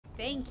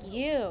Thank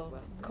you.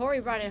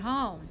 Corey brought it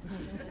home.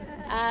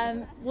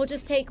 We'll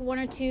just take one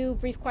or two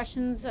brief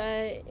questions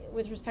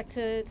with respect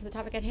to the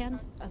topic at hand.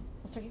 We'll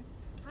start here.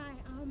 Hi,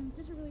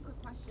 just a really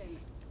quick question.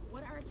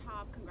 What are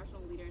top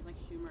congressional leaders like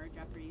Schumer,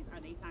 Jeffries, are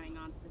they signing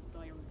on to this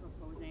bill you're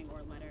proposing, or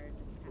a letter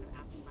just kind of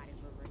asking Biden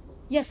to reverse it?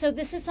 Yeah, so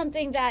this is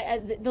something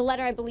that the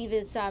letter, I believe,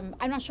 is, I'm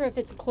not sure if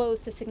it's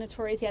closed to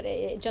signatories yet,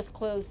 it just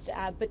closed,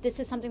 but this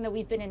is something that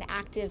we've been in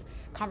active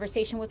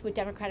conversation with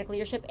Democratic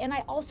leadership. And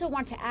I also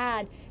want to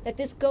add that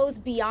this goes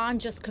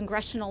beyond just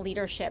congressional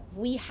leadership.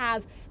 We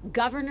have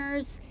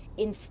governors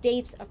in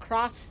states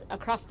across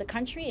the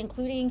country,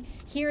 including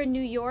here in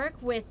New York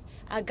with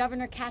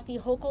Governor Kathy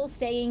Hochul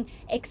saying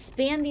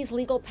expand these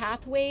legal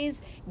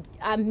pathways,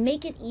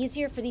 make it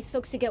easier for these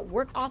folks to get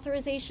work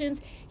authorizations.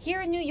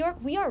 Here in New York,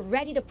 we are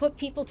ready to put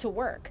people to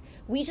work.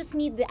 We just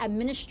need the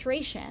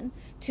administration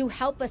to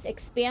help us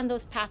expand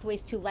those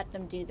pathways to let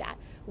them do that.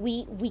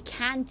 We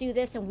can do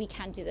this, and we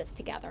can do this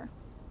together.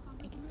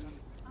 Thank you.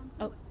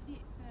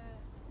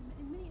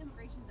 Many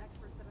immigration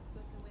experts that I've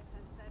spoken with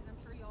have said, and I'm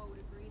sure you all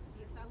would agree, that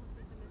the asylum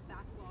system is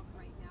backlogged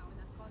right now, and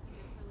that's causing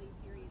a really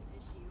serious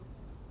issue.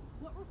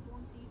 What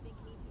reforms do you think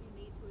need to be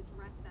made to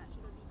address that?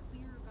 Should there be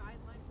clear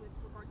guidelines with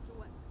regard to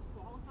what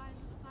qualifies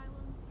as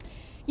asylum?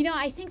 You know,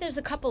 I think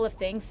there's a couple of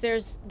things.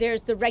 There's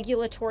the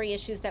regulatory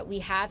issues that we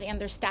have, and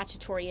there's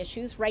statutory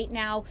issues. Right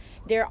now,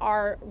 there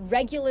are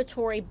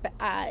regulatory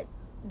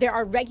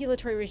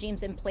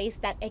regimes in place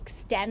that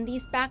extend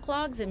these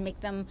backlogs and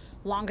make them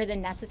longer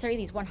than necessary,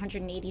 these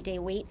 180-day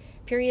wait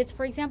periods,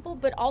 for example.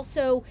 But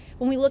also,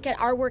 when we look at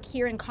our work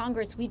here in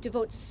Congress, we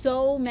devote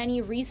so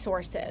many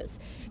resources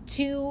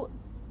to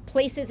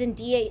places in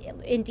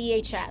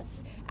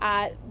DHS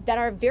that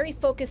are very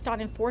focused on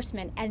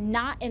enforcement, and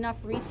not enough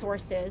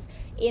resources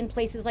in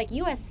places like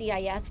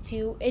USCIS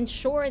to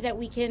ensure that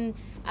we can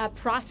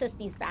process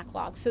these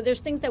backlogs. So there's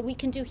things that we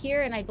can do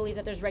here, and I believe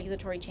that there's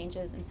regulatory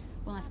changes. And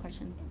one last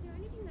question. Is there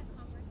anything that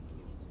Congress can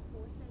do to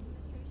force the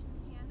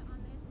administration's hand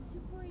on this? And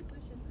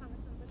to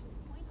Congressman Bush's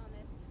point on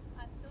this,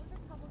 those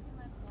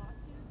Republican-led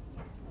lawsuits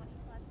in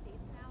 20-plus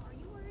states now, are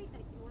you worried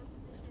that your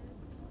positions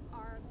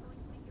are going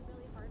to make it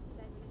really hard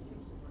for the administration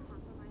to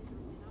compromise or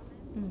win on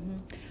this? Mm-hmm.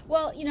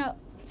 Well, you know,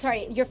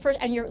 sorry,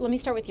 let me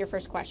start with your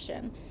first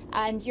question.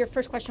 And your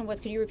first question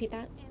was, could you repeat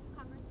that? If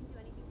Congress can do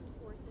anything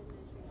to force the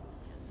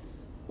administration's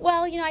hand?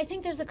 Well, you know, I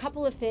think there's a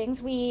couple of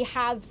things. We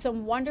have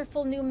some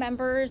wonderful new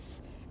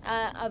members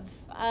of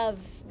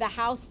the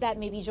House that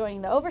may be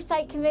joining the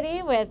Oversight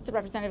Committee with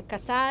Representative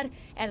Kassar,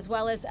 as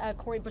well as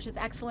Cori Bush's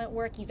excellent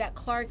work, Yvette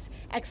Clarke's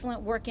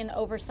excellent work in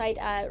oversight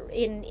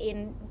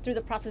through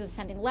the process of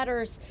sending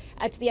letters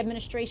to the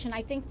administration.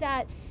 I think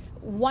that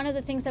one of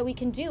the things that we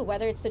can do,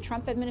 whether it's the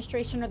Trump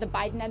administration or the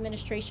Biden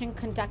administration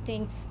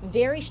conducting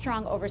very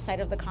strong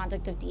oversight of the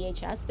conduct of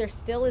DHS, there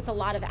still is a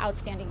lot of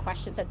outstanding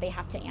questions that they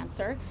have to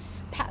answer.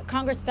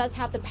 Congress does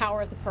have the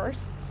power of the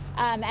purse.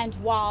 And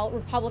while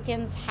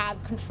Republicans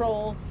have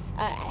control,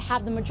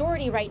 have the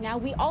majority right now,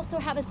 we also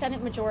have a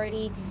Senate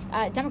majority.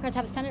 Democrats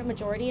have a Senate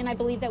majority, and I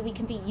believe that we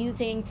can be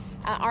using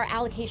our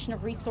allocation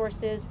of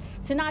resources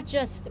to not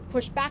just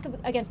push back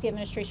against the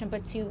administration,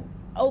 but to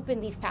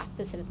open these paths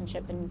to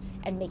citizenship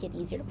and make it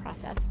easier to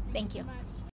process. Thank you.